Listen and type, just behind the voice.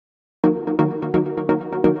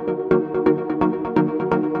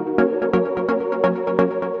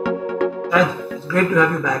Shahid, it's great to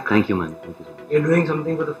have you back. Thank you, man. Thank you so much. You're doing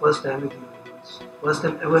something for the first time with you. First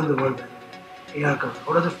time ever in the world. AR comes.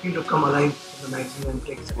 How does it feel to come alive in the magazine and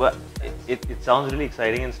take it? Well, it sounds really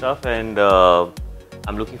exciting and stuff, and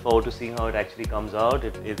I'm looking forward to seeing how it actually comes out.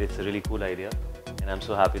 It's a really cool idea, and I'm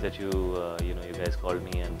so happy that you guys called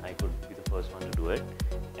me and I could be the first one to do it.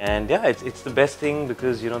 And yeah, it's the best thing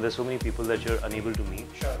because there's so many people that you're unable to meet,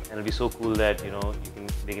 Sure. and it'll be so cool that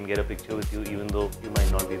they can get a picture with you even though you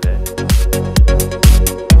might not be there.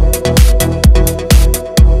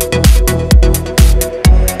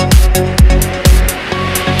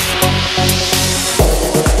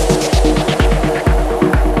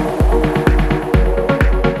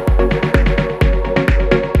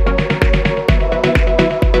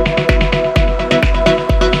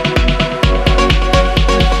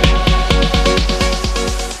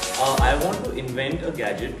 I want to invent a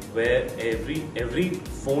gadget where every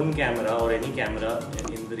phone camera or any camera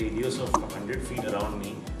in the radius of 100 feet around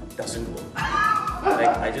me doesn't work.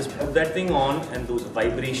 Like I just put that thing on and those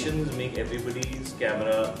vibrations make everybody's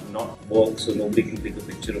camera not work, so nobody can take a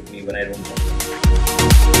picture of me when I don't want to.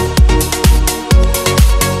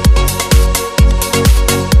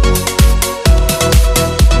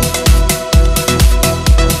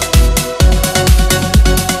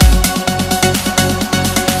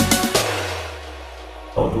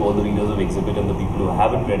 To all the readers of Exhibit and the people who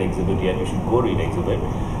haven't read Exhibit yet, you should go read Exhibit.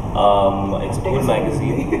 Exhibit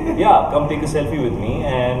Magazine. Yeah, come take a selfie with me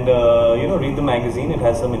and read the magazine. It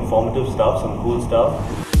has some informative stuff, some cool stuff.